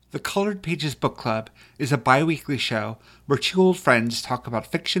The Colored Pages Book Club is a bi-weekly show where two old friends talk about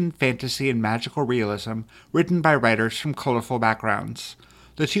fiction, fantasy, and magical realism written by writers from colorful backgrounds.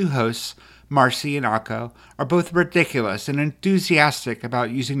 The two hosts, Marcy and Akko, are both ridiculous and enthusiastic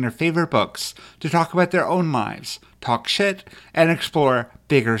about using their favorite books to talk about their own lives, talk shit, and explore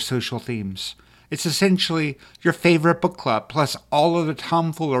bigger social themes. It's essentially your favorite book club plus all of the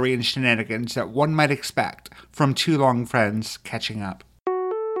tomfoolery and shenanigans that one might expect from two long friends catching up.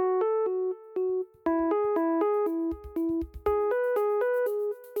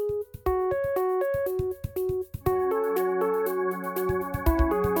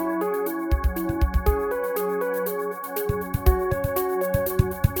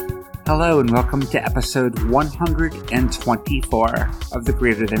 Hello and welcome to episode 124 of the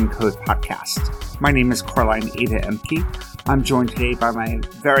Greater Than Code podcast. My name is Coraline Ada Emke. I'm joined today by my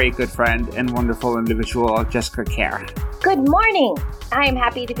very good friend and wonderful individual, Jessica Kerr. Good morning. I am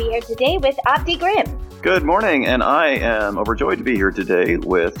happy to be here today with Abdi Grimm. Good morning, and I am overjoyed to be here today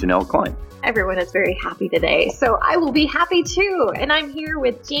with Janelle Klein. Everyone is very happy today, so I will be happy too. And I'm here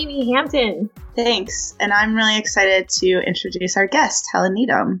with Jamie Hampton. Thanks, and I'm really excited to introduce our guest, Helen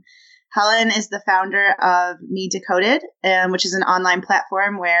Needham. Helen is the founder of Me Decoded, which is an online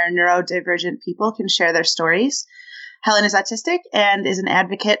platform where neurodivergent people can share their stories. Helen is autistic and is an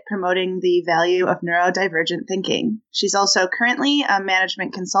advocate promoting the value of neurodivergent thinking. She's also currently a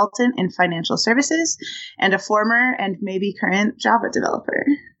management consultant in financial services and a former and maybe current Java developer.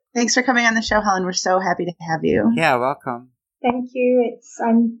 Thanks for coming on the show, Helen. We're so happy to have you. Yeah, welcome. Thank you.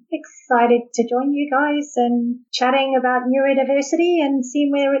 I'm excited to join you guys and chatting about neurodiversity and seeing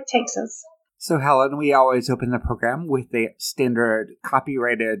where it takes us. So, Helen, we always open the program with the standard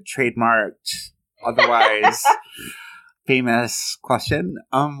copyrighted, trademarked, otherwise famous question.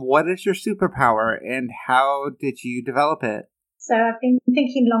 What is your superpower and how did you develop it? So I've been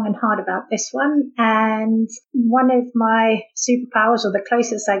thinking long and hard about this one, and one of my superpowers, or the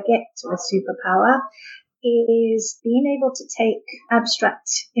closest I get to a superpower, is being able to take abstract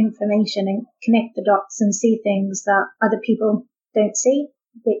information and connect the dots and see things that other people don't see,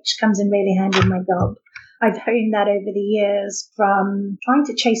 which comes in really handy in my job. I've honed that over the years from trying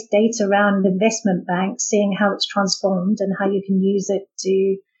to chase data around investment banks, seeing how it's transformed and how you can use it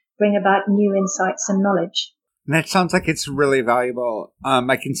to bring about new insights and knowledge. And that sounds like it's really valuable.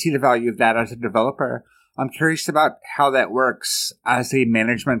 I can see the value of that as a developer. I'm curious about how that works as a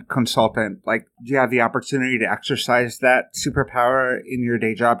management consultant. Like, do you have the opportunity to exercise that superpower in your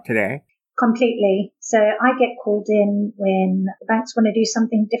day job today? Completely. So I get called in when the banks want to do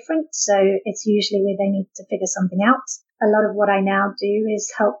something different. So it's usually where they need to figure something out. A lot of what I now do is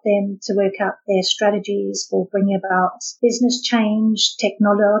help them to work out their strategies for bringing about business change,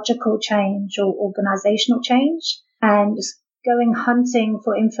 technological change, or organizational change. And going hunting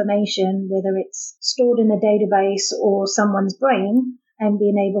for information, whether it's stored in a database or someone's brain, and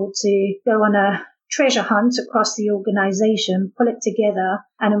being able to go on a treasure hunt across the organization, pull it together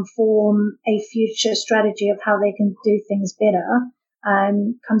and inform a future strategy of how they can do things better,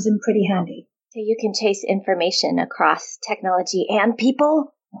 comes in pretty handy. So you can chase information across technology and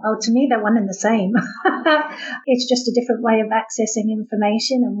people? Oh, to me, they're one and the same. It's just a different way of accessing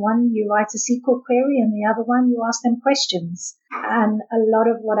information. And one, you write a SQL query, and the other one, you ask them questions. And a lot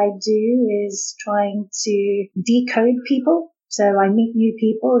of what I do is trying to decode people. So I meet new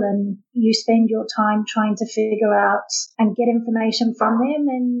people, and you spend your time trying to figure out and get information from them.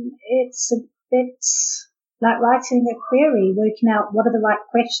 And it's a bit like writing a query, working out what are the right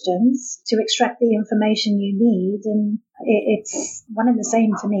questions to extract the information you need. And it's one and the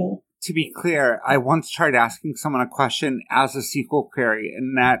same to me. To be clear, I once tried asking someone a question as a SQL query,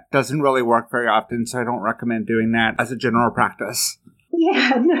 and that doesn't really work very often, so I don't recommend doing that as a general practice.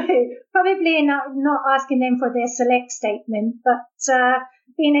 Yeah, no, probably not asking them for their select statement, but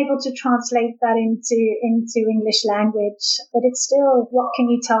being able to translate that into English language. But it's still, what can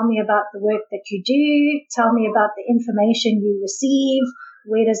you tell me about the work that you do? Tell me about the information you receive.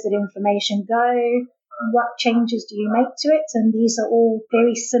 Where does that information go? What changes do you make to it? And these are all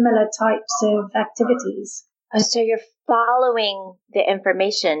very similar types of activities. So you're following the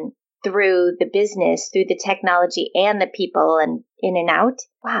information through the business, through the technology and the people and in and out?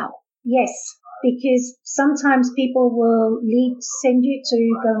 Wow. Yes, because sometimes people will send you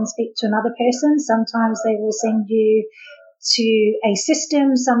to go and speak to another person. Sometimes they will send you to a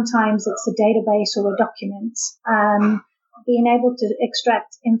system. Sometimes it's a database or a document. Being able to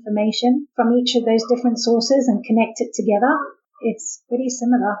extract information from each of those different sources and connect it together, it's pretty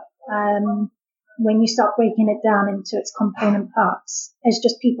similar. When you start breaking it down into its component parts, it's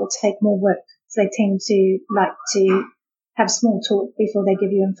just people take more work. So they tend to like to have small talk before they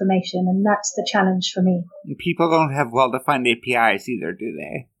give you information. And that's the challenge for me. People don't have well-defined APIs either, do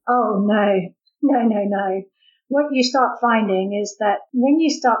they? Oh, no. No. What you start finding is that when you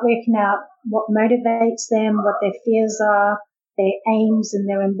start working out what motivates them, what their fears are, their aims and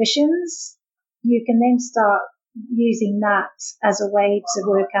their ambitions, you can then start using that as a way to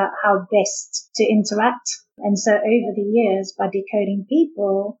work out how best to interact. And so over the years, by decoding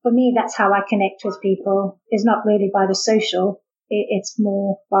people, for me, that's how I connect with people, is not really by the social. It's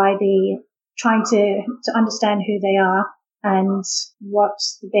more by the trying to understand who they are and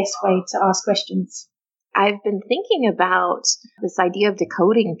what's the best way to ask questions. I've been thinking about this idea of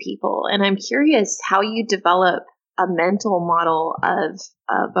decoding people, and I'm curious how you develop a mental model of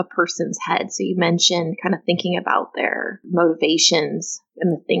a person's head. So you mentioned kind of thinking about their motivations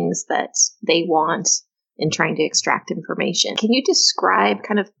and the things that they want in trying to extract information. Can you describe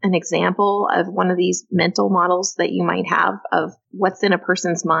kind of an example of one of these mental models that you might have of what's in a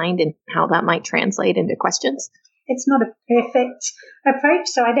person's mind and how that might translate into questions? It's not a perfect approach,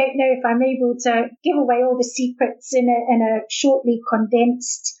 so I don't know if I'm able to give away all the secrets in a shortly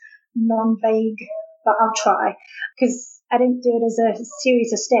condensed, non-vague, but I'll try, because I didn't do it as a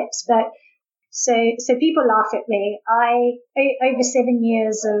series of steps. But so people laugh at me. Over 7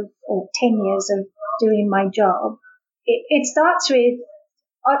 years or 10 years of doing my job, it starts with,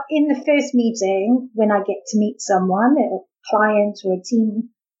 in the first meeting, when I get to meet someone, a client or a team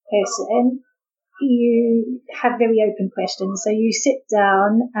person, you have very open questions. So you sit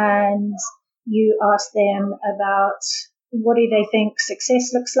down and you ask them about what do they think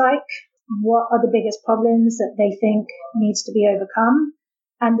success looks like? What are the biggest problems that they think needs to be overcome?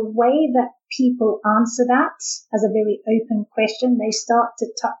 And the way that people answer that as a very open question, they start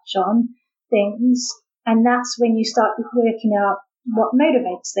to touch on things. And that's when you start working out what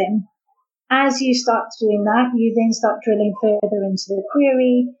motivates them. As you start doing that, you then start drilling further into the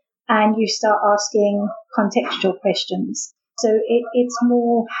query, and you start asking contextual questions. So it's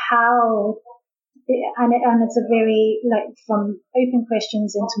more how, and it's a very, like, from open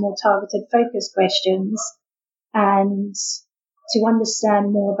questions into more targeted focused questions, and to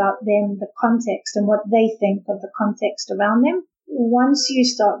understand more about them, the context and what they think of the context around them. Once you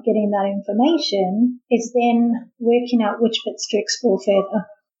start getting that information, it's then working out which bits to explore further.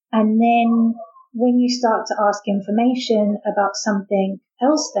 And then when you start to ask information about something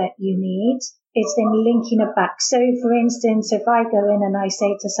else that you need, it's then linking it back. So, for instance, if I go in and I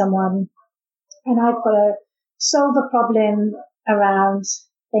say to someone, and I've got to solve a problem around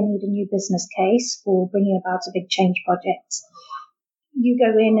they need a new business case for bringing about a big change project, you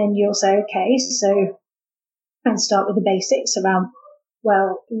go in and you'll say, okay, so, and start with the basics around,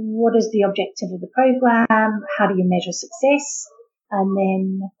 well, what is the objective of the program? How do you measure success? And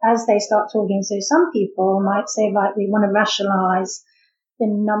then as they start talking, so some people might say, right, we want to rationalize the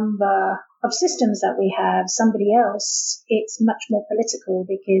number of systems that we have. Somebody else, it's much more political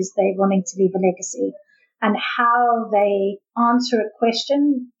because they're wanting to leave a legacy. And how they answer a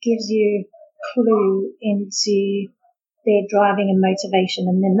question gives you clue into their driving and motivation.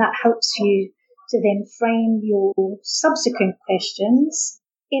 And then that helps you to then frame your subsequent questions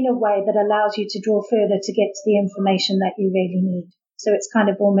in a way that allows you to draw further to get to the information that you really need. So it's kind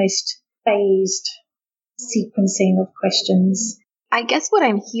of almost phased sequencing of questions. I guess what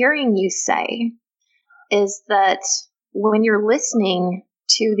I'm hearing you say is that when you're listening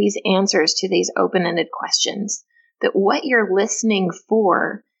to these answers to these open-ended questions, that what you're listening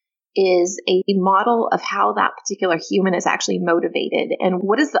for is a model of how that particular human is actually motivated and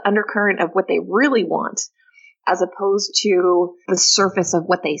what is the undercurrent of what they really want, as opposed to the surface of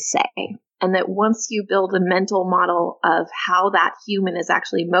what they say. And that once you build a mental model of how that human is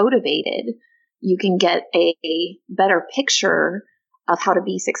actually motivated, you can get a better picture of how to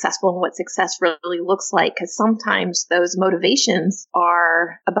be successful and what success really looks like. Because sometimes those motivations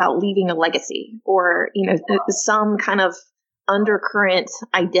are about leaving a legacy or, some kind of undercurrent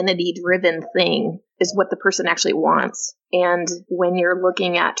identity-driven thing is what the person actually wants. And when you're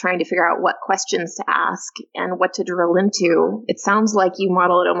looking at trying to figure out what questions to ask and what to drill into, it sounds like you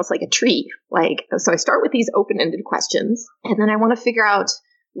model it almost like a tree. So I start with these open-ended questions, and then I want to figure out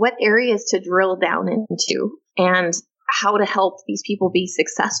what areas to drill down into and how to help these people be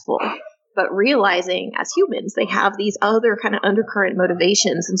successful. But realizing as humans, they have these other kind of undercurrent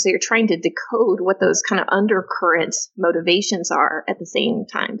motivations. And so you're trying to decode what those kind of undercurrent motivations are at the same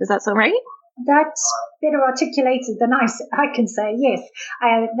time. Does that sound right? That's better articulated than I can say. Yes,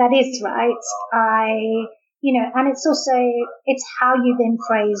 that is right. And it's also, it's how you then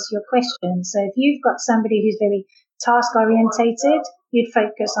phrase your question. So if you've got somebody who's very task orientated, you'd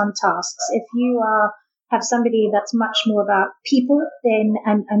focus on tasks. If you are have somebody that's much more about people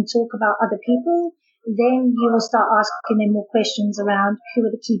and talk about other people, then you will start asking them more questions around who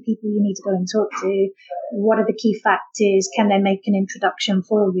are the key people you need to go and talk to, what are the key factors, can they make an introduction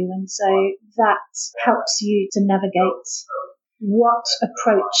for you? And so that helps you to navigate what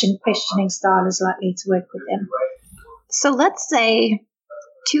approach and questioning style is likely to work with them. So let's say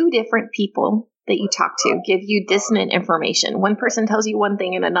two different people that you talk to give you dissonant information. One person tells you one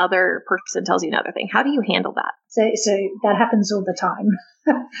thing and another person tells you another thing. How do you handle that? So that happens all the time.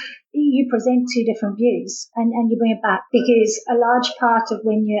 You present two different views and you bring it back, because a large part of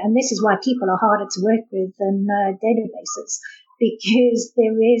and this is why people are harder to work with than databases, because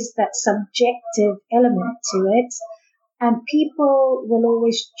there is that subjective element to it, and people will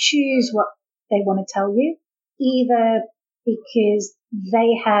always choose what they want to tell you, either because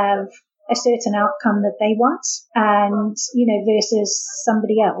they have a certain outcome that they want and, versus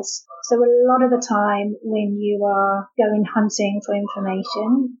somebody else. So a lot of the time when you are going hunting for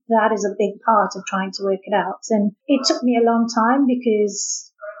information, that is a big part of trying to work it out. And it took me a long time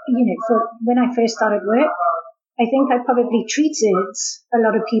because, for when I first started work, I think I probably treated a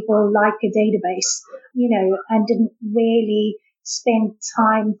lot of people like a database, and didn't really spend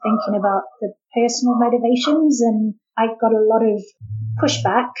time thinking about the personal motivations. And I got a lot of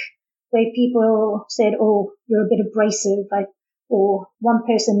pushback where people said, "Oh, you're a bit abrasive," or one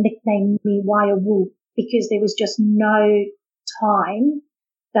person nicknamed me Wire Wool, because there was just no time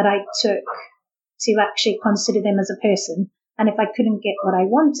that I took to actually consider them as a person. And if I couldn't get what I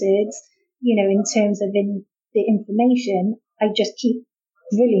wanted, in terms of the information, I just keep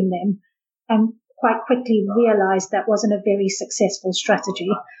grilling them, and quite quickly realized that wasn't a very successful strategy,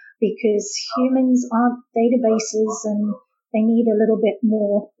 because humans aren't databases and they need a little bit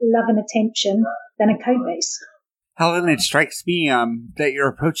more love and attention than a code base. Helen, it strikes me that your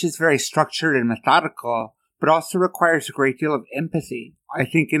approach is very structured and methodical, but also requires a great deal of empathy. I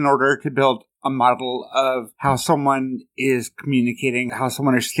think in order to build a model of how someone is communicating, how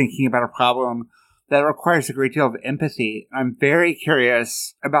someone is thinking about a problem, that requires a great deal of empathy. I'm very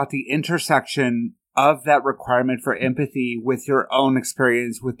curious about the intersection of that requirement for empathy with your own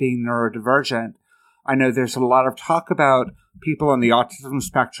experience with being neurodivergent. I know there's a lot of talk about people on the autism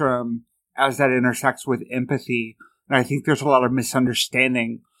spectrum as that intersects with empathy. And I think there's a lot of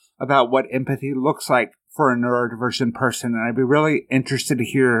misunderstanding about what empathy looks like for a neurodivergent person. And I'd be really interested to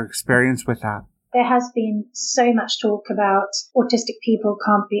hear your experience with that. There has been so much talk about autistic people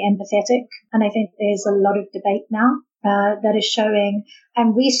can't be empathetic. And I think there's a lot of debate now that is showing,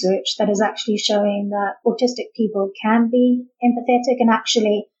 and research that is actually showing, that autistic people can be empathetic, and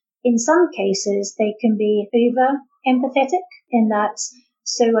actually in some cases they can be over empathetic in that.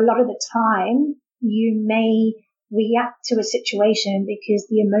 So a lot of the time you may react to a situation because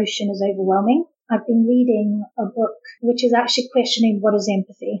the emotion is overwhelming. I've been reading a book which is actually questioning what is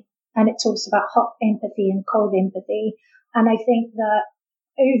empathy, and it talks about hot empathy and cold empathy. And I think that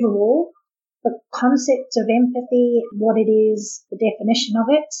overall, the concept of empathy, what it is, the definition of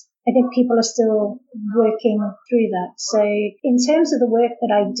it, I think people are still working through that. So in terms of the work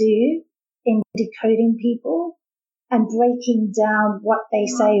that I do in decoding people and breaking down what they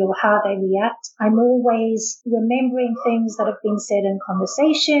say or how they react, I'm always remembering things that have been said in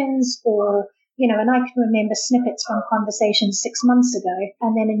conversations, or and I can remember snippets from conversations 6 months ago,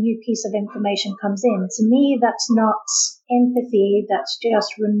 and then a new piece of information comes in. To me, that's not empathy. That's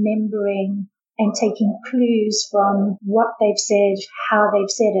just remembering and taking clues from what they've said, how they've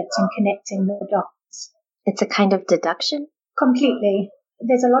said it, and connecting the dots. It's a kind of deduction? Completely.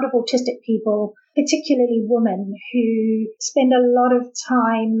 There's a lot of autistic people, particularly women, who spend a lot of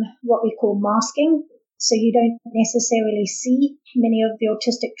time what we call masking. So you don't necessarily see many of the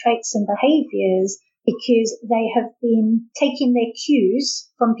autistic traits and behaviors because they have been taking their cues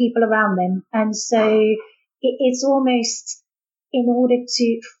from people around them. And so it's almost, in order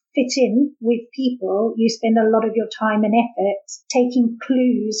to fit in with people, you spend a lot of your time and effort taking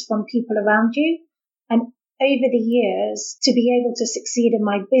clues from people around you. And over the years, to be able to succeed in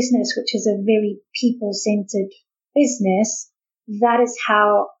my business, which is a very people-centered business, that is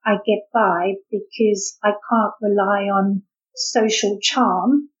how I get by, because I can't rely on social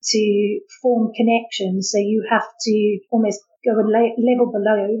charm to form connections. So you have to almost go a level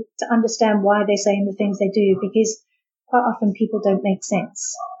below to understand why they're saying the things they do, because quite often people don't make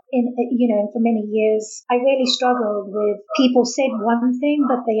sense. For many years, I really struggled with people said one thing,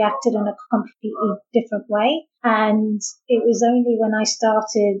 but they acted in a completely different way. And it was only when I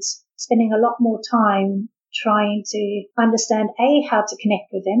started spending a lot more time trying to understand, how to connect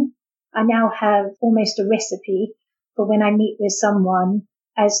with them. I now have almost a recipe for when I meet with someone,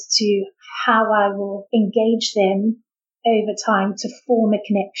 as to how I will engage them over time to form a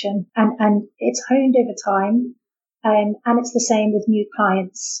connection. And it's honed over time. And it's the same with new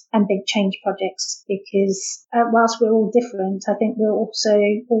clients and big change projects, because whilst we're all different, I think we're also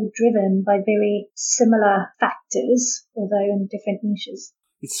all driven by very similar factors, although in different niches.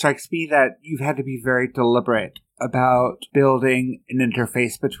 It strikes me that you've had to be very deliberate about building an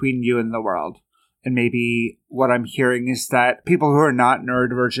interface between you and the world. And maybe what I'm hearing is that people who are not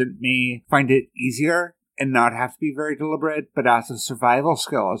neurodivergent may find it easier and not have to be very deliberate, but as a survival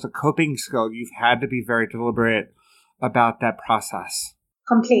skill, as a coping skill, you've had to be very deliberate about that process.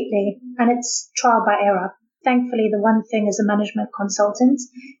 Completely. And it's trial by error. Thankfully, the one thing as a management consultant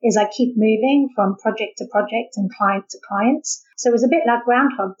is I keep moving from project to project and client to client. So it was a bit like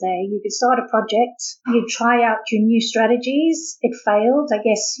Groundhog Day. You could start a project, you try out your new strategies. It failed. I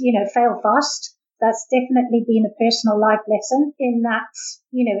guess, fail fast. That's definitely been a personal life lesson in that,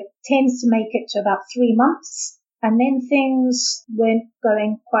 it tends to make it to about 3 months. And then things weren't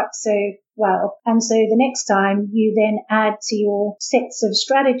going quite so well. And so the next time you then add to your sets of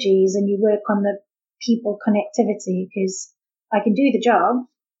strategies and you work on the people connectivity, because I can do the job,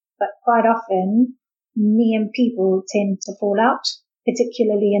 but quite often me and people tend to fall out,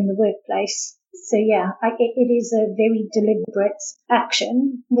 particularly in the workplace. So yeah, it is a very deliberate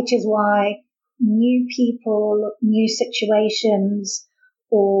action, which is why new people, new situations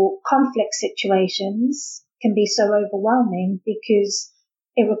or conflict situations can be so overwhelming, because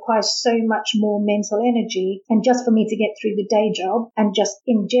it requires so much more mental energy. And just for me to get through the day job and just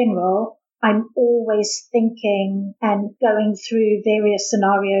in general, I'm always thinking and going through various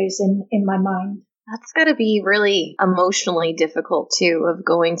scenarios in my mind. That's got to be really emotionally difficult, too, of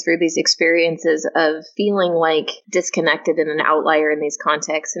going through these experiences of feeling like disconnected and an outlier in these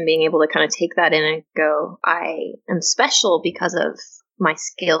contexts, and being able to kind of take that in and go, I am special because of my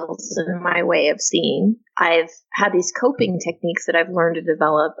skills and my way of seeing. I've had these coping techniques that I've learned to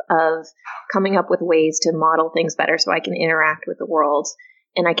develop of coming up with ways to model things better so I can interact with the world.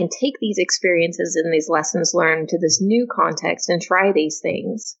 And I can take these experiences and these lessons learned to this new context and try these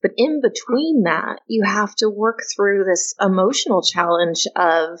things. But in between that, you have to work through this emotional challenge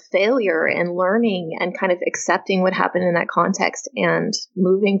of failure and learning and kind of accepting what happened in that context and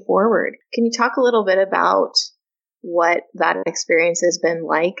moving forward. Can you talk a little bit about what that experience has been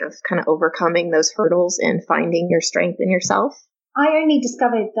like, of kind of overcoming those hurdles and finding your strength in yourself? I only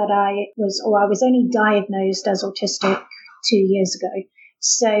discovered that I was only diagnosed as autistic 2 years ago.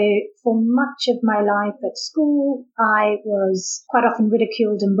 So for much of my life at school, I was quite often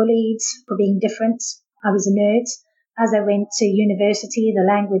ridiculed and bullied for being different. I was a nerd. As I went to university, the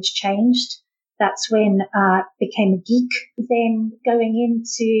language changed. That's when I became a geek. Then going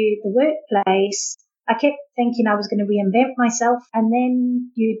into the workplace, I kept thinking I was going to reinvent myself. And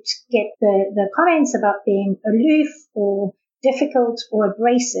then you'd get the comments about being aloof or difficult or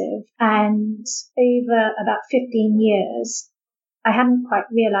abrasive. And over about 15 years, I hadn't quite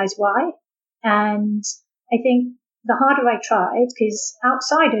realized why. And I think the harder I tried, because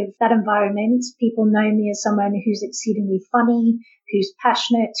outside of that environment, people know me as someone who's exceedingly funny, who's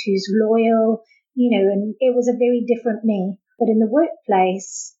passionate, who's loyal, and it was a very different me. But in the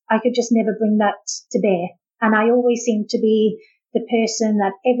workplace, I could just never bring that to bear. And I always seemed to be the person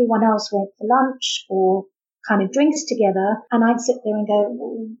that everyone else went for lunch or kind of drinks together. And I'd sit there and go,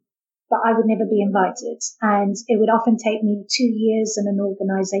 well, but I would never be invited. And it would often take me 2 years in an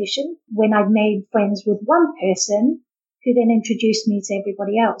organization when I'd made friends with one person who then introduced me to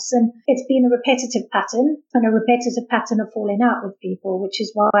everybody else. And it's been a repetitive pattern of falling out with people, which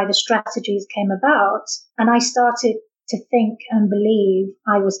is why the strategies came about. And I started to think and believe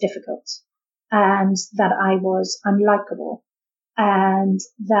I was difficult and that I was unlikable and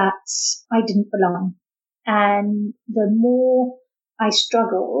that I didn't belong. And the more I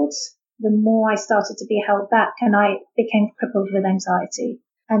struggled, the more I started to be held back, and I became crippled with anxiety.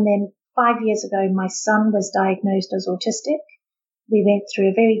 And then 5 years ago, my son was diagnosed as autistic. We went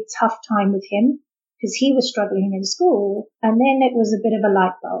through a very tough time with him because he was struggling in school. And then it was a bit of a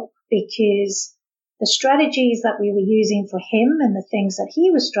light bulb, because the strategies that we were using for him and the things that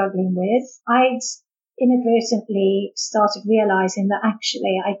he was struggling with, I'd inadvertently started realizing that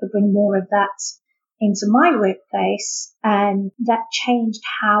actually I could bring more of that into my workplace, and that changed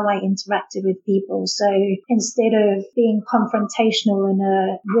how I interacted with people. So instead of being confrontational in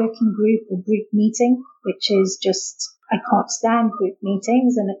a working group or group meeting, which is just, I can't stand group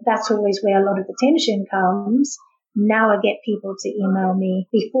meetings, and that's always where a lot of the tension comes. Now I get people to email me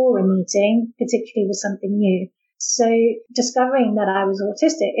before a meeting, particularly with something new. So discovering that I was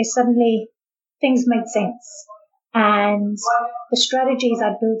autistic, it suddenly, things made sense. And the strategies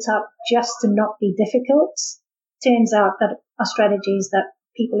I built up just to not be difficult, turns out that are strategies that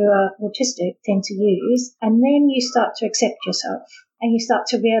people who are autistic tend to use. And then you start to accept yourself and you start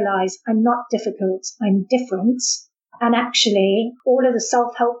to realize I'm not difficult, I'm different. And actually all of the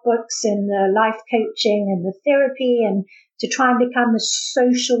self-help books and the life coaching and the therapy and to try and become the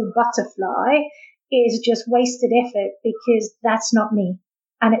social butterfly is just wasted effort, because that's not me.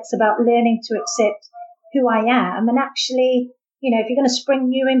 And it's about learning to accept who I am. And actually, if you're going to spring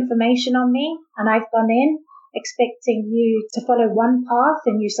new information on me and I've gone in expecting you to follow one path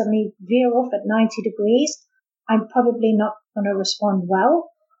and you suddenly veer off at 90 degrees, I'm probably not going to respond well.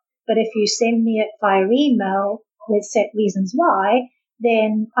 But if you send me it via email with set reasons why,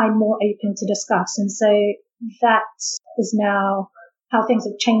 then I'm more open to discuss. And so that is now how things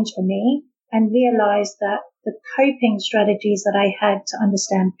have changed for me, and realize that the coping strategies that I had to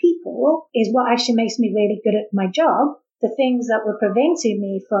understand people is what actually makes me really good at my job. The things that were preventing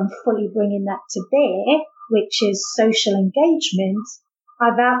me from fully bringing that to bear, which is social engagement,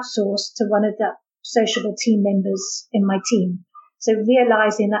 I've outsourced to one of the sociable team members in my team. So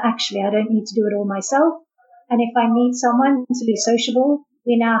realizing that actually I don't need to do it all myself. And if I need someone to be sociable,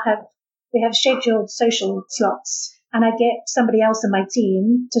 we have scheduled social slots, and I get somebody else in my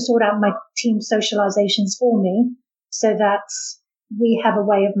team to sort out my team socializations for me so that we have a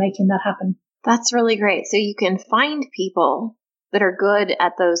way of making that happen. That's really great. So you can find people that are good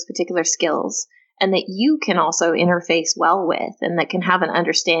at those particular skills and that you can also interface well with, and that can have an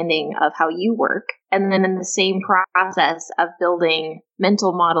understanding of how you work. And then in the same process of building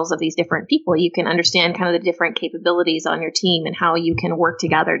mental models of these different people, you can understand kind of the different capabilities on your team and how you can work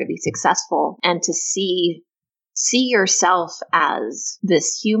together to be successful, and to see yourself as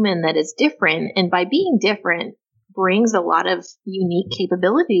this human that is different. And by being different brings a lot of unique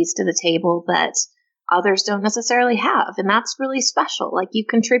capabilities to the table that others don't necessarily have. And that's really special. Like, you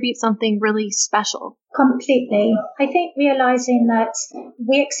contribute something really special. Completely. I think realizing that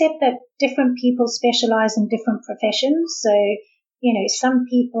we accept that different people specialize in different professions. So, some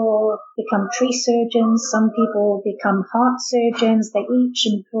people become tree surgeons, some people become heart surgeons. They each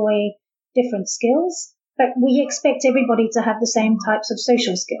employ different skills, but we expect everybody to have the same types of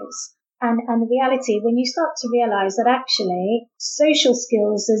social skills. And the reality, when you start to realize that actually social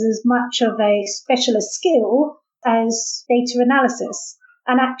skills is as much of a specialist skill as data analysis.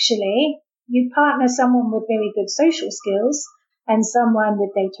 And actually, you partner someone with very good social skills and someone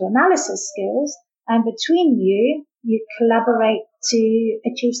with data analysis skills, and between you collaborate to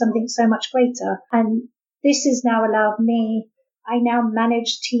achieve something so much greater. And this has now allowed me, I now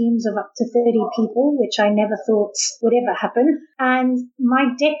manage teams of up to 30 people, which I never thought would ever happen. And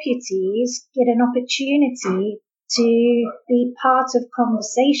my deputies get an opportunity to be part of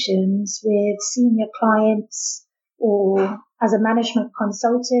conversations with senior clients, or as a management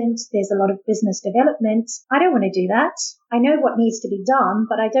consultant, there's a lot of business development. I don't want to do that. I know what needs to be done,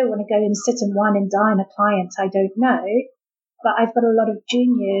 but I don't want to go and sit and wine and dine a client I don't know. But I've got a lot of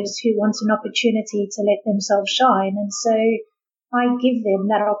juniors who want an opportunity to let themselves shine. And so I give them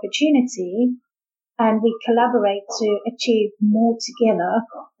that opportunity, and we collaborate to achieve more together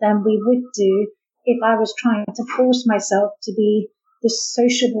than we would do if I was trying to force myself to be this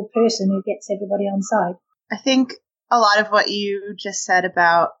sociable person who gets everybody on side. I think a lot of what you just said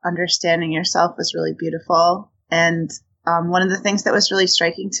about understanding yourself was really beautiful. And one of the things that was really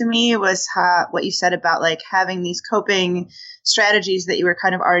striking to me was what you said about like having these coping strategies that you were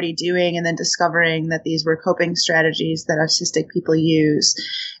kind of already doing, and then discovering that these were coping strategies that autistic people use.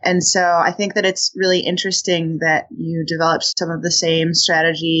 And so I think that it's really interesting that you developed some of the same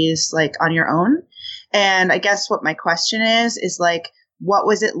strategies like on your own. And I guess what my question is like, what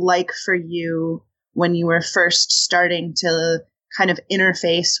was it like for you when you were first starting to kind of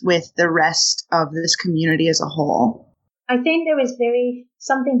interface with the rest of this community as a whole? I think there is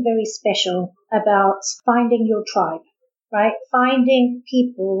something very special about finding your tribe, right? Finding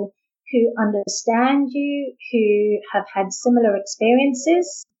people who understand you, who have had similar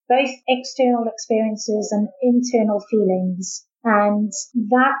experiences, both external experiences and internal feelings. And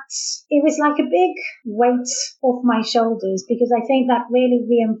it was like a big weight off my shoulders, because I think that really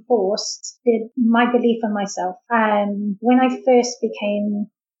reinforced my belief in myself. And when I first became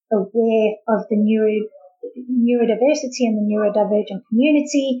aware of the neurodiversity and the neurodivergent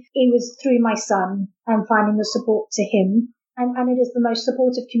community, it was through my son and finding the support to him. And it is the most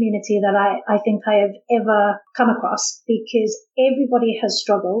supportive community that I think I have ever come across, because everybody has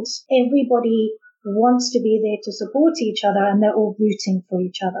struggled. Everybody wants to be there to support each other, and they're all rooting for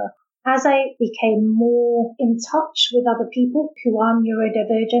each other. As I became more in touch with other people who are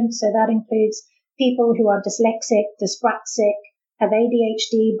neurodivergent, so that includes people who are dyslexic, dyspraxic, have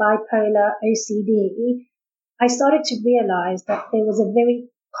ADHD, bipolar, OCD, I started to realize that there was a very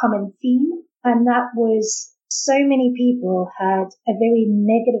common theme, and that was so many people had a very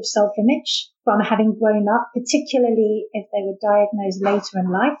negative self-image from having grown up, particularly if they were diagnosed later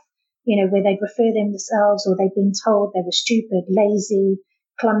in life, where they'd refer themselves or they'd been told they were stupid, lazy,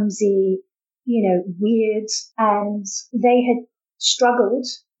 clumsy, weird, and they had struggled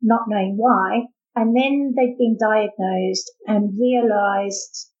not knowing why. And then they'd been diagnosed and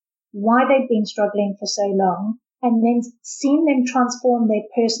realized why they'd been struggling for so long, and then seen them transform their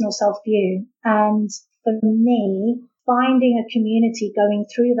personal self-view. And for me, finding a community going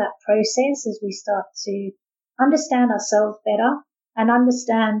through that process as we start to understand ourselves better and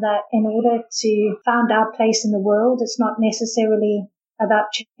understand that in order to find our place in the world, it's not necessarily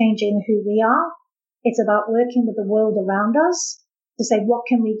about changing who we are. It's about working with the world around us to say, what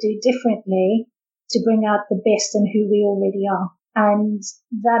can we do differently to bring out the best in who we already are? And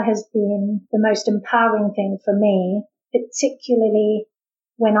that has been the most empowering thing for me, particularly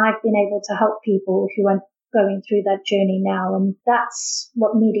when I've been able to help people who are going through that journey now. And that's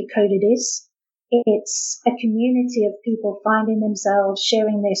what Me Decoded is. It's a community of people finding themselves,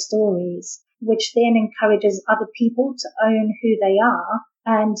 sharing their stories, which then encourages other people to own who they are.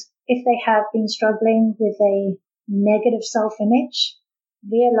 And if they have been struggling with a negative self-image,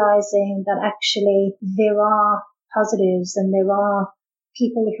 realizing that actually there are positives and there are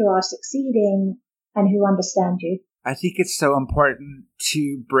people who are succeeding and who understand you. I think it's so important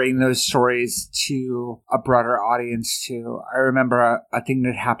to bring those stories to a broader audience too. I remember a thing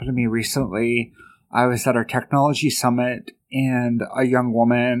that happened to me recently. I was at our technology summit, and a young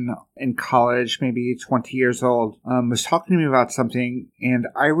woman in college, maybe 20 years old, was talking to me about something, and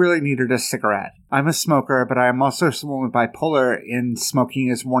I really needed a cigarette. I'm a smoker, but I'm also someone with bipolar, and smoking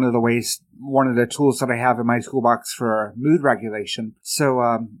is one of the tools that I have in my toolbox for mood regulation. So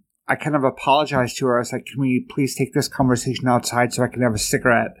I kind of apologized to her. I was like, can we please take this conversation outside so I can have a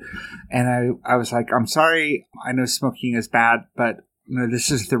cigarette? And I was like, I'm sorry. I know smoking is bad, but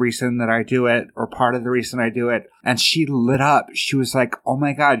this is the reason that I do it, or part of the reason I do it. And she lit up. She was like, oh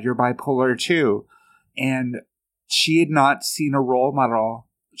my God, you're bipolar too. And she had not seen a role model.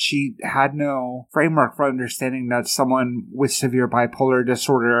 She had no framework for understanding that someone with severe bipolar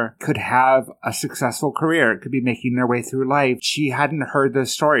disorder could have a successful career, could be making their way through life. She hadn't heard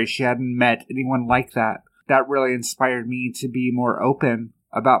those stories. She hadn't met anyone like that. That really inspired me to be more open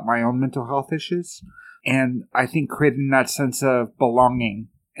about my own mental health issues. And I think creating that sense of belonging,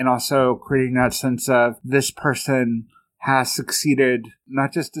 and also creating that sense of this person has succeeded,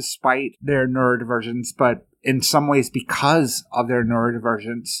 not just despite their neurodivergence, but in some ways because of their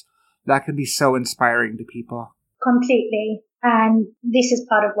neurodivergence, that can be so inspiring to people. Completely. And this is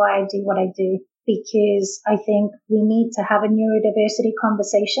part of why I do what I do, because I think we need to have a neurodiversity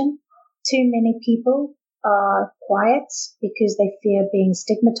conversation. Too many people are quiet because they fear being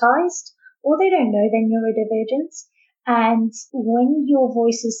stigmatized, or they don't know their neurodivergence. And when your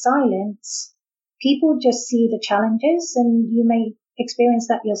voice is silent, people just see the challenges, and you may experience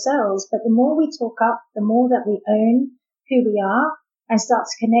that yourselves. But the more we talk up, the more that we own who we are and start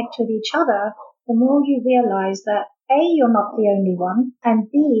to connect with each other, the more you realize that A, you're not the only one, and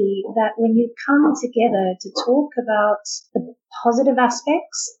B, that when you come together to talk about the positive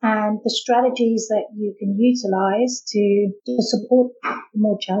aspects and the strategies that you can utilize to support the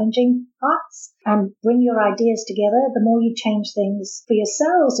more challenging parts and bring your ideas together, the more you change things for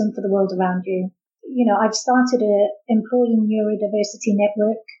yourselves and for the world around you. I've started an employee neurodiversity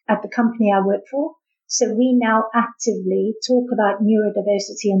network at the company I work for. So we now actively talk about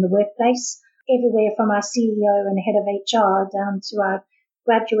neurodiversity in the workplace, everywhere from our CEO and head of HR down to our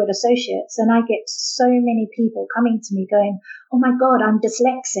graduate associates. And I get so many people coming to me going, oh my God, I'm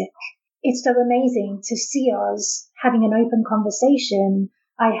dyslexic. It's so amazing to see us having an open conversation.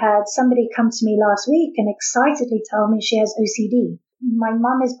 I had somebody come to me last week and excitedly tell me she has OCD. My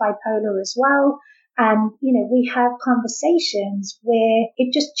mum is bipolar as well. And, we have conversations where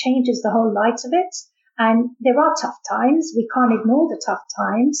it just changes the whole light of it. And there are tough times. We can't ignore the tough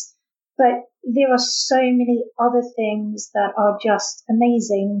times. But there are so many other things that are just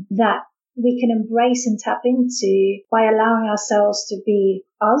amazing that we can embrace and tap into by allowing ourselves to be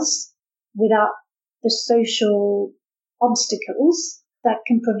us without the social obstacles that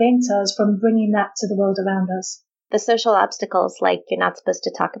can prevent us from bringing that to the world around us. The social obstacles, like you're not supposed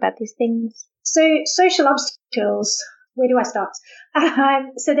to talk about these things? So social obstacles, where do I start?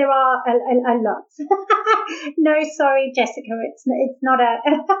 So there are a lot. No, sorry, Jessica, it's not a...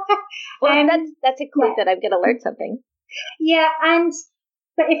 Well, that's a clue that I'm going to learn something. Yeah, and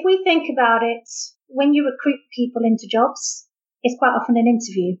But if we think about it, when you recruit people into jobs, it's quite often an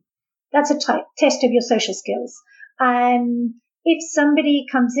interview. That's a test of your social skills. If somebody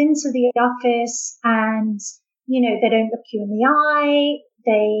comes into the office and, they don't look you in the eye,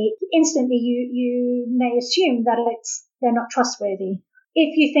 they instantly, you may assume that they're not trustworthy.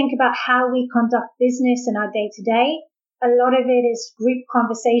 If you think about how we conduct business in our day to day, a lot of it is group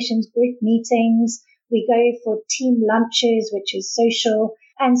conversations, group meetings. We go for team lunches, which is social.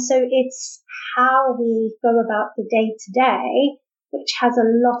 And so it's how we go about the day to day, which has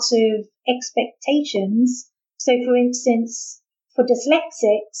a lot of expectations. So for instance, for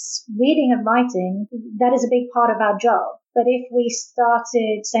dyslexics, reading and writing, that is a big part of our job. But if we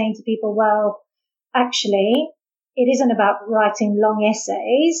started saying to people, well, actually, it isn't about writing long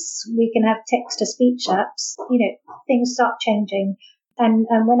essays. We can have text-to-speech apps. Things start changing. And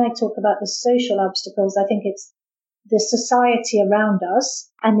when I talk about the social obstacles, I think it's the society around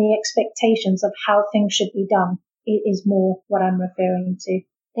us and the expectations of how things should be done is more what I'm referring to.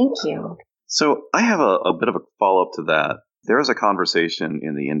 Thank you. So I have a bit of a follow-up to that. There is a conversation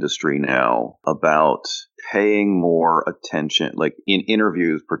in the industry now about paying more attention, like in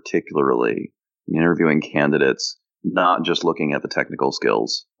interviews particularly, interviewing candidates, not just looking at the technical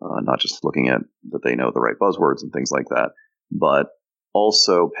skills, not just looking at that they know the right buzzwords and things like that, but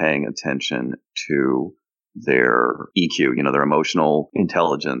also paying attention to their EQ, their emotional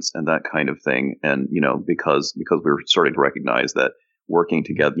intelligence and that kind of thing. And, because we're starting to recognize that working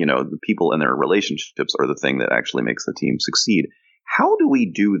together, the people and their relationships are the thing that actually makes the team succeed. How do we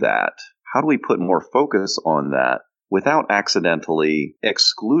do that? How do we put more focus on that without accidentally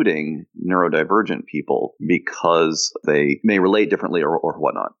excluding neurodivergent people because they may relate differently or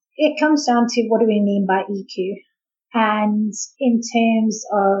whatnot? It comes down to what do we mean by EQ? And in terms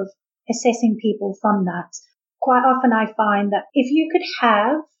of assessing people from that, quite often I find that if you could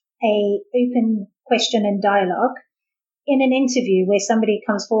have a open question and dialogue in an interview where somebody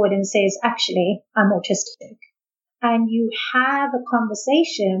comes forward and says, actually, I'm autistic, and you have a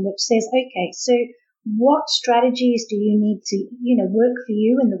conversation which says, okay, so what strategies do you need to, work for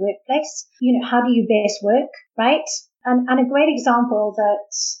you in the workplace? How do you best work, right? And a great example that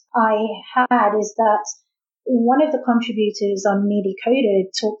I had is that one of the contributors on Me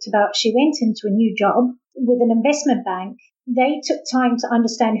Decoded talked about she went into a new job with an investment bank. They took time to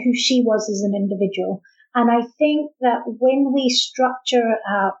understand who she was as an individual. And I think that when we structure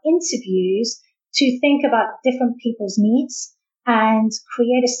our interviews to think about different people's needs and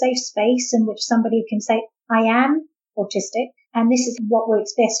create a safe space in which somebody can say, I am autistic and this is what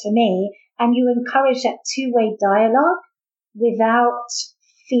works best for me. And you encourage that two-way dialogue without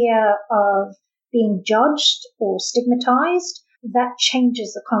fear of being judged or stigmatized, that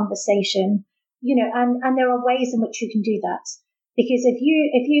changes the conversation, and there are ways in which you can do that. Because if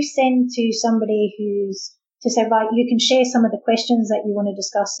you send to somebody who's to say, right, you can share some of the questions that you want to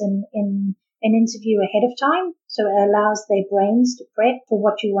discuss in an interview ahead of time. So it allows their brains to prep for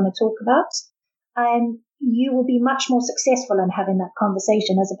what you want to talk about. And you will be much more successful in having that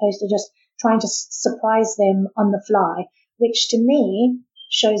conversation as opposed to just trying to surprise them on the fly, which to me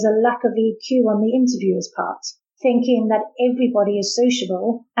shows a lack of EQ on the interviewer's part, thinking that everybody is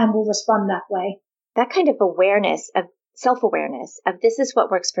sociable and will respond that way. That kind of awareness of self-awareness of this is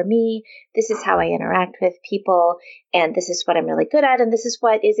what works for me, this is how I interact with people, and this is what I'm really good at, and this is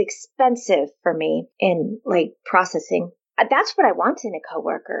what is expensive for me in processing. That's what I want in a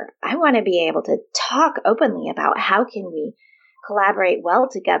coworker. I want to be able to talk openly about how can we collaborate well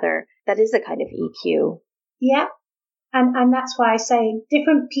together. That is a kind of EQ. Yeah. And that's why I say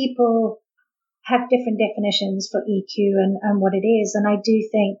different people have different definitions for EQ and what it is. And I do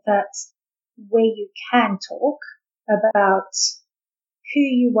think that where you can talk about who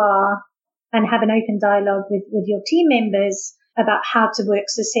you are and have an open dialogue with your team members about how to work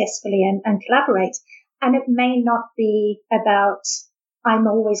successfully and collaborate. And it may not be about, I'm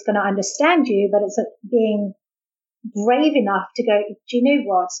always going to understand you, but it's being brave enough to go, do you know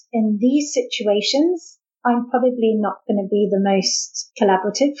what? In these situations, I'm probably not going to be the most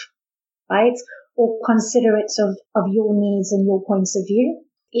collaborative, right? Or considerate of your needs and your points of view.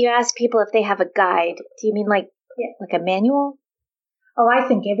 You ask people if they have a guide. Do you mean like a manual? Oh, I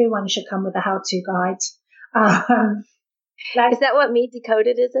think everyone should come with a how-to guide. Is that what Me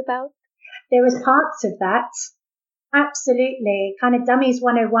Decoded is about? There is parts of that. Absolutely. Kind of Dummies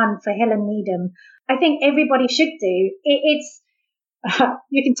 101 for Helen Needham. I think everybody should do. It's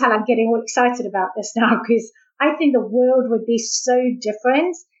you can tell I'm getting all excited about this now because I think the world would be so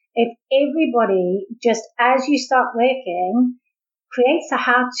different if everybody, just as you start working, creates a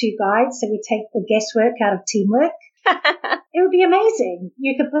how-to guide so we take the guesswork out of teamwork. It would be amazing.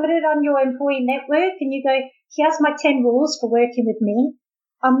 You could put it on your employee network and you go, here's my 10 rules for working with me.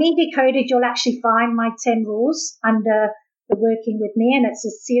 On Me Decoded, you'll actually find my 10 rules under the Working With Me. And it's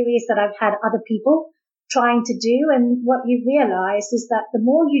a series that I've had other people trying to do. And what you realize is that the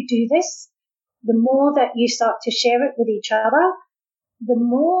more you do this, the more that you start to share it with each other, the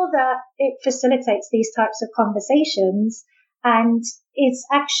more that it facilitates these types of conversations. And it's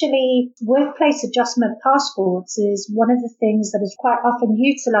actually workplace adjustment passports is one of the things that is quite often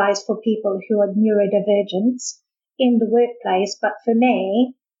utilized for people who are neurodivergent in the workplace. But for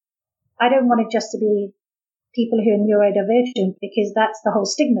me, I don't want it just to be people who are neurodivergent, because that's the whole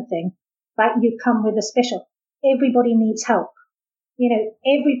stigma thing, right? You come with a special. Everybody needs help.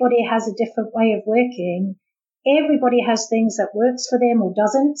 Everybody has a different way of working. Everybody has things that works for them or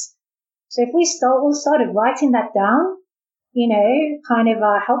doesn't. So if we all started writing that down, kind of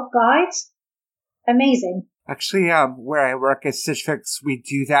our help guides, amazing. Actually, where I work at Stitch Fix, we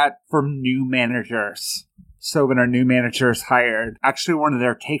do that for new managers. So when our new manager is hired, actually one of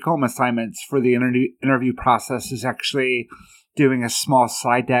their take-home assignments for the interview process is actually doing a small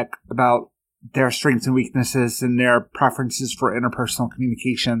slide deck about their strengths and weaknesses and their preferences for interpersonal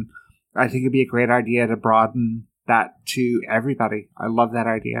communication. I think it'd be a great idea to broaden that to everybody. I love that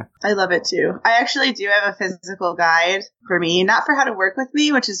idea. I love it too. I actually do have a physical guide for me, not for how to work with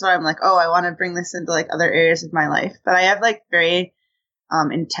me, which is what I'm like, oh, I want to bring this into like other areas of my life. But I have like very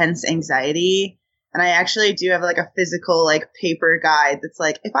intense anxiety. And I actually do have like a physical like paper guide that's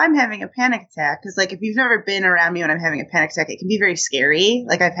like, if I'm having a panic attack, because like if you've never been around me when I'm having a panic attack, it can be very scary.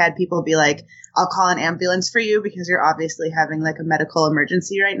 Like I've had people be like, I'll call an ambulance for you because you're obviously having like a medical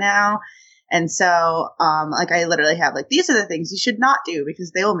emergency right now. And so like I literally have like, these are the things you should not do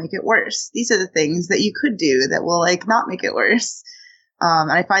because they will make it worse. These are the things that you could do that will like not make it worse.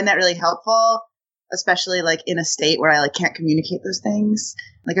 And I find that really helpful, especially like in a state where I like can't communicate those things.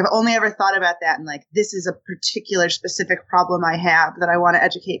 Like I've only ever thought about that and like, this is a particular specific problem I have that I want to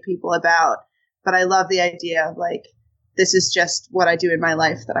educate people about. But I love the idea of like, this is just what I do in my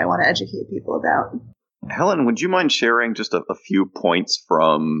life that I want to educate people about. Helen, would you mind sharing just a few points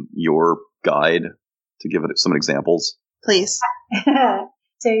from your guide to give it some examples? Please.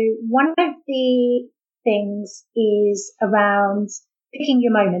 So one of the things is around picking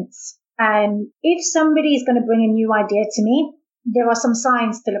your moments. If somebody is going to bring a new idea to me, there are some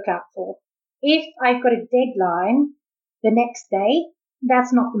signs to look out for. If I've got a deadline the next day,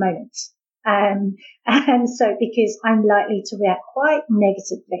 that's not the moment. And so because I'm likely to react quite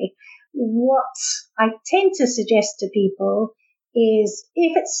negatively, what I tend to suggest to people is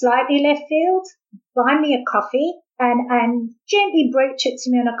if it's slightly left field, buy me a coffee and gently broach it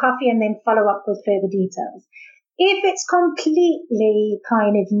to me on a coffee and then follow up with further details. If it's completely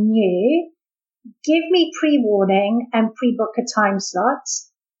kind of new, give me pre-warning and pre-book a time slot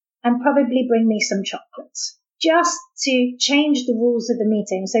and probably bring me some chocolates just to change the rules of the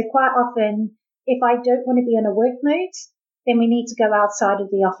meeting. So quite often, if I don't want to be in a work mode, then we need to go outside of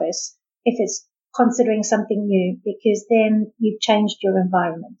the office if it's considering something new, because then you've changed your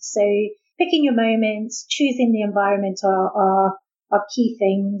environment. So picking your moments, choosing the environment are key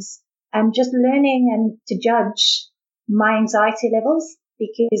things, and just learning and to judge my anxiety levels,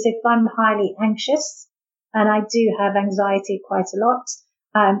 because if I'm highly anxious, and I do have anxiety quite a lot,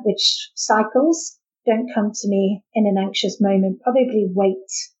 which cycles, don't come to me in an anxious moment, probably wait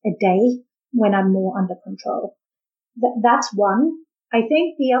a day when I'm more under control. That's one. I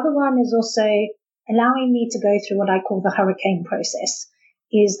think the other one is also allowing me to go through what I call the hurricane process,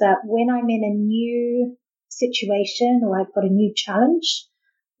 is that when I'm in a new situation or I've got a new challenge,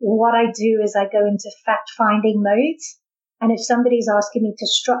 what I do is I go into fact-finding mode. And if somebody's asking me to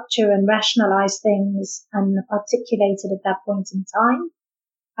structure and rationalize things and articulate it at that point in time,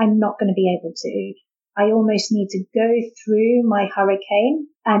 I'm not going to be able to. I almost need to go through my hurricane,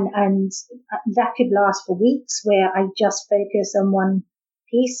 and that could last for weeks where I just focus on one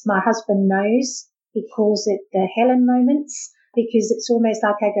piece. My husband knows, he calls it the Helen moments, because it's almost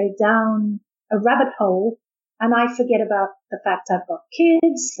like I go down a rabbit hole and I forget about the fact I've got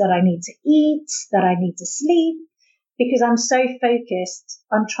kids, that I need to eat, that I need to sleep, because I'm so focused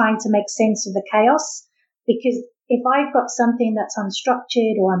on trying to make sense of the chaos. Because if I've got something that's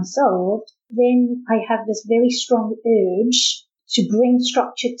unstructured or unsolved, then I have this very strong urge to bring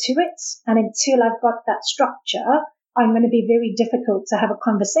structure to it. And until I've got that structure, I'm going to be very difficult to have a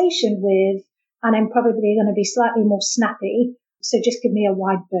conversation with, and I'm probably going to be slightly more snappy. So just give me a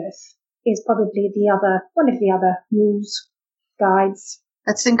wide berth is probably one of the other rules, guides.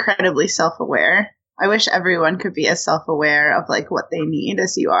 That's incredibly self-aware. I wish everyone could be as self-aware of like what they need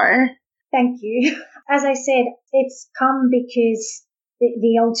as you are. Thank you. As I said, it's come because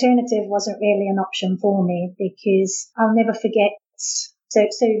the alternative wasn't really an option for me, because I'll never forget. So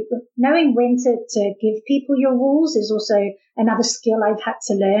knowing when to give people your rules is also another skill I've had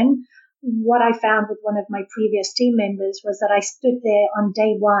to learn. What I found with one of my previous team members was that I stood there on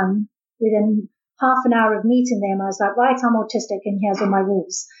day one within half an hour of meeting them. I was like, right, I'm autistic and here's all my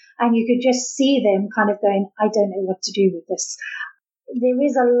rules. And you could just see them kind of going, I don't know what to do with this. There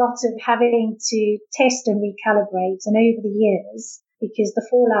is a lot of having to test and recalibrate. And over the years, because the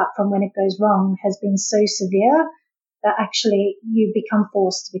fallout from when it goes wrong has been so severe, that actually you become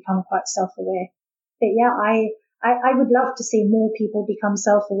forced to become quite self-aware. But yeah, I would love to see more people become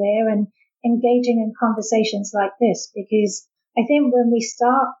self-aware and engaging in conversations like this, because I think when we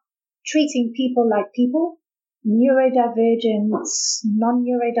start treating people like people, neurodivergent,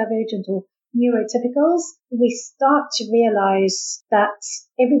 non-neurodivergent, or neurotypicals, we start to realize that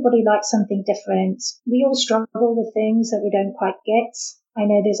everybody likes something different. We all struggle with things that we don't quite get. I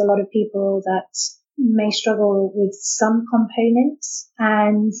know there's a lot of people that may struggle with some components,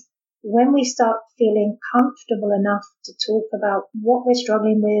 and when we start feeling comfortable enough to talk about what we're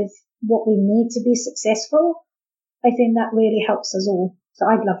struggling with, what we need to be successful, I think that really helps us all. So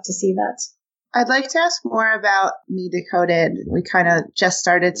I'd love to see that. I'd like to ask more about Me Decoded. We kind of just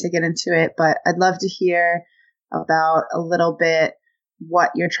started to get into it, but I'd love to hear about a little bit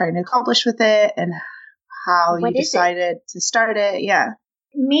what you're trying to accomplish with it and how you decided to start it. Yeah.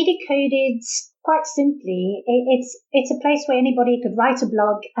 Me Decoded, quite simply, it's a place where anybody could write a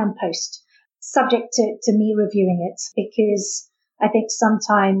blog and post, subject to me reviewing it, because I think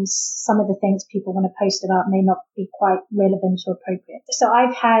sometimes some of the things people want to post about may not be quite relevant or appropriate. So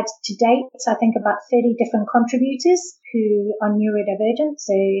I've had to date, I think, about 30 different contributors who are neurodivergent,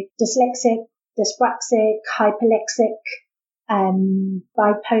 so dyslexic, dyspraxic, hyperlexic,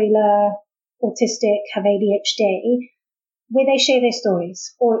 bipolar, autistic, have ADHD, where they share their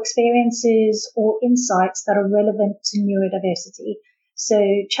stories or experiences or insights that are relevant to neurodiversity. So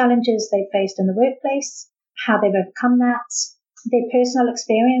challenges they faced in the workplace, how they've overcome that, their personal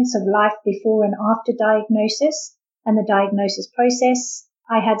experience of life before and after diagnosis and the diagnosis process.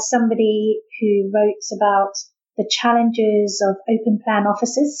 I had somebody who wrote about the challenges of open plan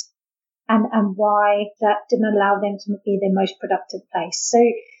offices and why that didn't allow them to be their most productive place. So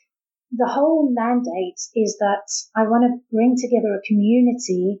the whole mandate is that I want to bring together a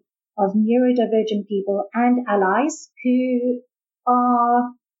community of neurodivergent people and allies who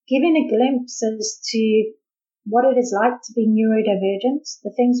are given a glimpse as to what it is like to be neurodivergent,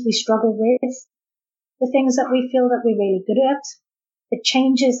 the things we struggle with, the things that we feel that we're really good at, the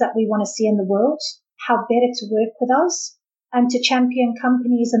changes that we want to see in the world, how better to work with us, and to champion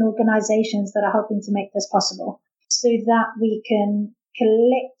companies and organizations that are helping to make this possible so that we can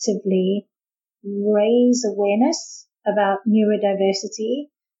collectively raise awareness about neurodiversity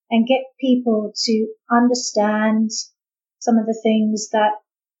and get people to understand some of the things that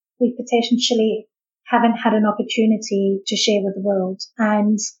we potentially haven't had an opportunity to share with the world.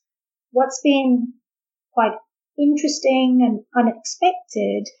 And what's been quite interesting and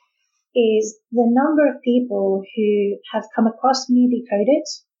unexpected is the number of people who have come across Me Decoded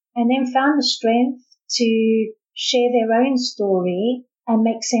and then found the strength to share their own story and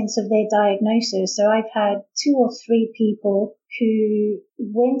make sense of their diagnosis. So I've had 2 or 3 people who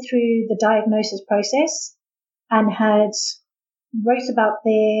went through the diagnosis process and had wrote about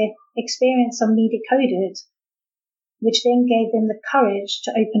their experience on Me Decoded, which then gave them the courage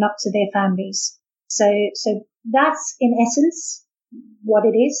to open up to their families. So that's in essence what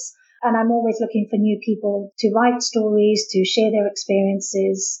it is. And I'm always looking for new people to write stories, to share their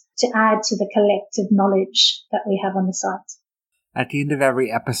experiences, to add to the collective knowledge that we have on the site. At the end of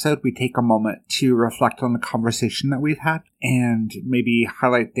every episode, we take a moment to reflect on the conversation that we've had and maybe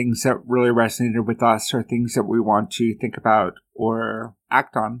highlight things that really resonated with us or things that we want to think about or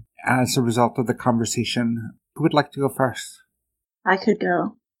act on as a result of the conversation. Who would like to go first? I could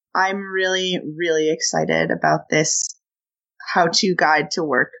go. I'm really, really excited about this how-to guide to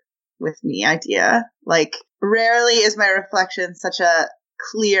work with me idea. Like, rarely is my reflection such a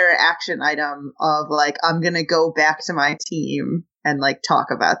clear action item of like, I'm going to go back to my team and like talk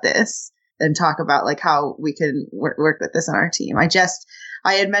about this and talk about like how we can work with this on our team.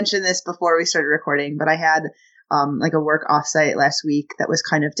 I had mentioned this before we started recording, but I had like a work offsite last week that was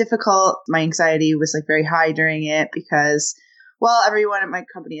kind of difficult. My anxiety was like very high during it because, well, everyone at my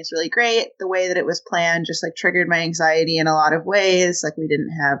company is really great. The way that it was planned just like triggered my anxiety in a lot of ways. Like we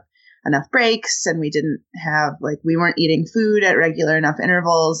didn't have enough breaks and we weren't eating food at regular enough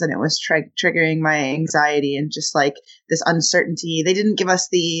intervals, and it was triggering my anxiety and just like this uncertainty. They didn't give us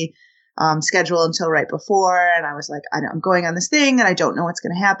the schedule until right before. And I was like, I'm going on this thing and I don't know what's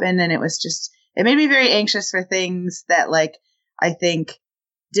going to happen. And it made me very anxious for things that like, I think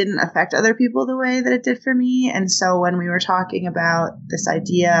didn't affect other people the way that it did for me. And so when we were talking about this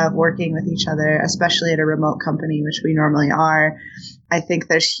idea of working with each other, especially at a remote company, which we normally are, I think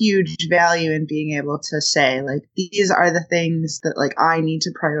there's huge value in being able to say, like, these are the things that like I need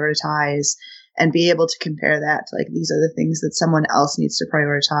to prioritize, and be able to compare that to like, these are the things that someone else needs to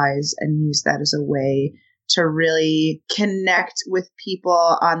prioritize, and use that as a way to really connect with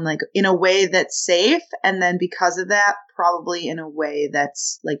people on like in a way that's safe. And then because of that, probably in a way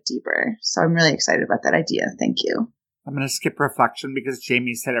that's like deeper. So I'm really excited about that idea. Thank you. I'm going to skip reflection because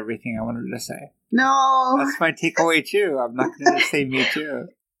Jamie said everything I wanted to say. No. That's my takeaway too. I'm not going to say me too.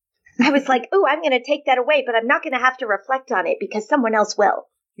 I was like, oh, I'm going to take that away, but I'm not going to have to reflect on it because someone else will.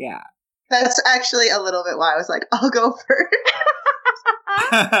 Yeah. That's actually a little bit why I was like, I'll go first.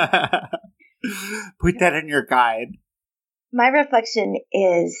 Put that in your guide. My reflection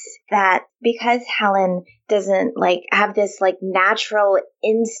is that because Helen doesn't like have this like natural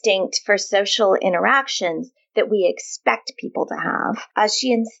instinct for social interactions that we expect people to have,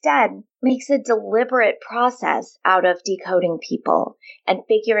 she instead makes a deliberate process out of decoding people and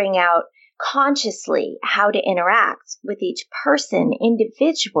figuring out consciously how to interact with each person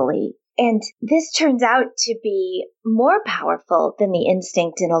individually. And this turns out to be more powerful than the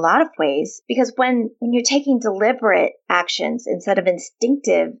instinct in a lot of ways, because when you're taking deliberate actions instead of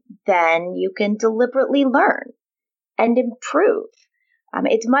instinctive, then you can deliberately learn and improve.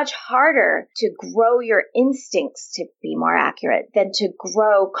 It's much harder to grow your instincts to be more accurate than to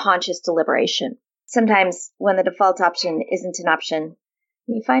grow conscious deliberation. Sometimes when the default option isn't an option,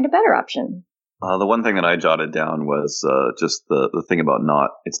 you find a better option. The one thing that I jotted down was just the thing about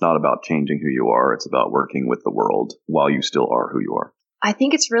it's not about changing who you are. It's about working with the world while you still are who you are. I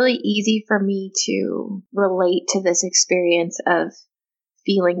think it's really easy for me to relate to this experience of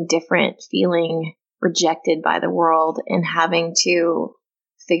feeling different, feeling rejected by the world, and having to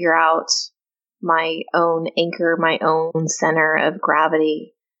figure out my own anchor, my own center of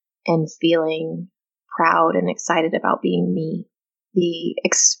gravity, and feeling proud and excited about being me. The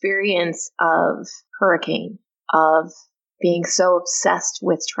experience of hurricane, of being so obsessed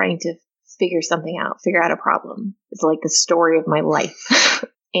with trying to figure something out, figure out a problem, is like the story of my life.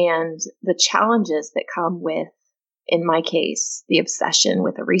 And the challenges that come with, in my case, the obsession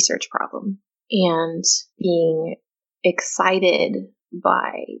with a research problem, and being excited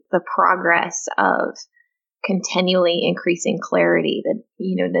by the progress of continually increasing clarity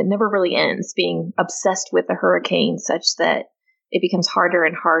that never really ends, being obsessed with a hurricane such that it becomes harder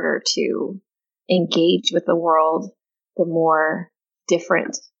and harder to engage with the world the more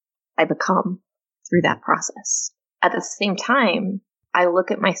different I become through that process. At the same time, I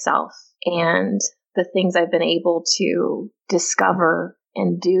look at myself and the things I've been able to discover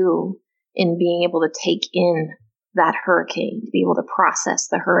and do in being able to take in that hurricane, to be able to process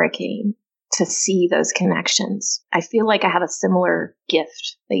the hurricane, to see those connections. I feel like I have a similar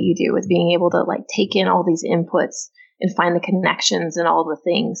gift that you do with being able to like take in all these inputs and find the connections and all the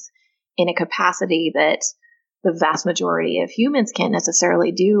things in a capacity that the vast majority of humans can't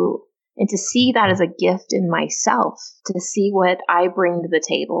necessarily do. And to see that as a gift in myself, to see what I bring to the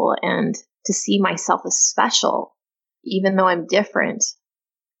table, and to see myself as special, even though I'm different,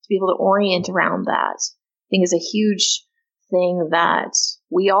 to be able to orient around that, I think is a huge thing that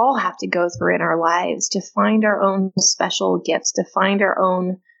we all have to go through in our lives, to find our own special gifts, to find our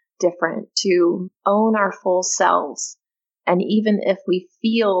own different, to own our full selves. And even if we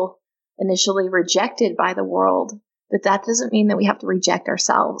feel initially rejected by the world, that doesn't mean that we have to reject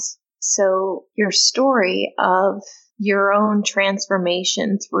ourselves. So your story of your own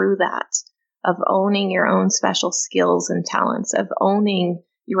transformation through that, of owning your own special skills and talents, of owning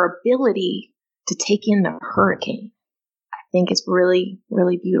your ability to take in the hurricane, I think is really,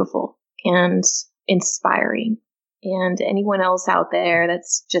 really beautiful and inspiring. And anyone else out there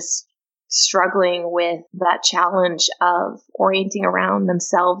that's just struggling with that challenge of orienting around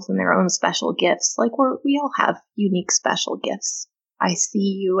themselves and their own special gifts, like we all have unique special gifts. I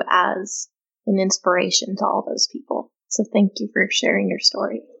see you as an inspiration to all those people. So thank you for sharing your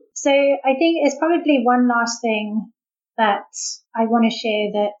story. So I think it's probably one last thing that I want to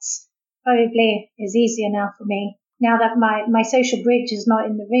share that probably is easier now for me, now that my social bridge is not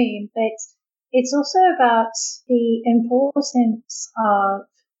in the room, but it's also about the importance of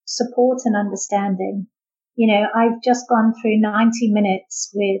support and understanding. You know, I've just gone through 90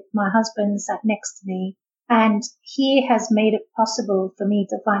 minutes with my husband sat next to me, and he has made it possible for me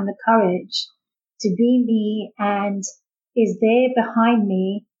to find the courage to be me and is there behind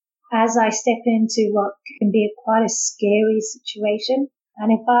me as I step into what can be quite a scary situation.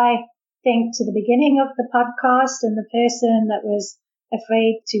 And if I think to the beginning of the podcast and the person that was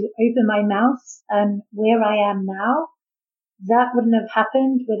afraid to open my mouth and where I am now, that wouldn't have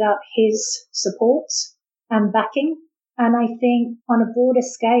happened without his support and backing. And I think on a broader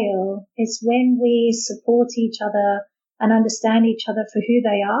scale, it's when we support each other and understand each other for who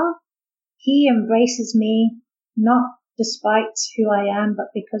they are. He embraces me, not despite who I am,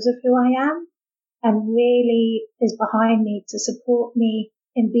 but because of who I am, and really is behind me to support me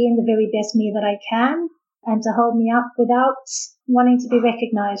in being the very best me that I can and to hold me up without wanting to be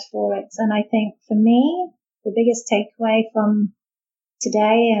recognized for it. And I think for me, the biggest takeaway from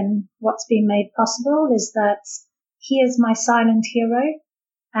today and what's been made possible is that he is my silent hero.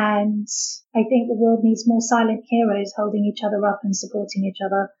 And I think the world needs more silent heroes holding each other up and supporting each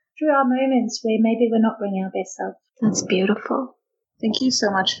other through our moments where maybe we're not bringing our best self. That's beautiful. Thank you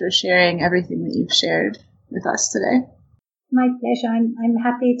so much for sharing everything that you've shared with us today. My pleasure. I'm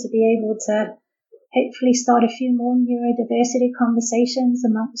happy to be able to hopefully start a few more neurodiversity conversations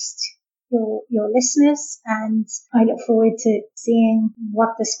amongst your listeners, and I look forward to seeing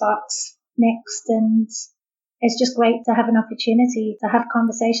what this sparks next. And it's just great to have an opportunity to have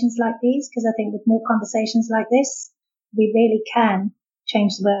conversations like these, because I think with more conversations like this, we really can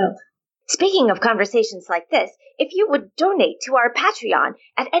change the world. Speaking of conversations like this, if you would donate to our Patreon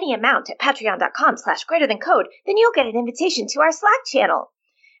at any amount at patreon.com/greaterthancode, then you'll get an invitation to our Slack channel.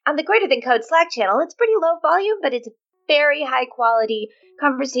 On the Greater Than Code Slack channel, it's pretty low volume, but it's very high quality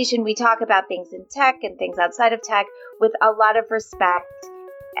conversation. We talk about things in tech and things outside of tech with a lot of respect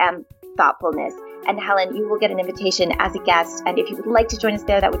and thoughtfulness. And Helen, you will get an invitation as a guest. And if you would like to join us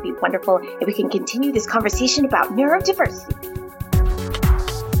there, that would be wonderful. If we can continue this conversation about neurodiversity.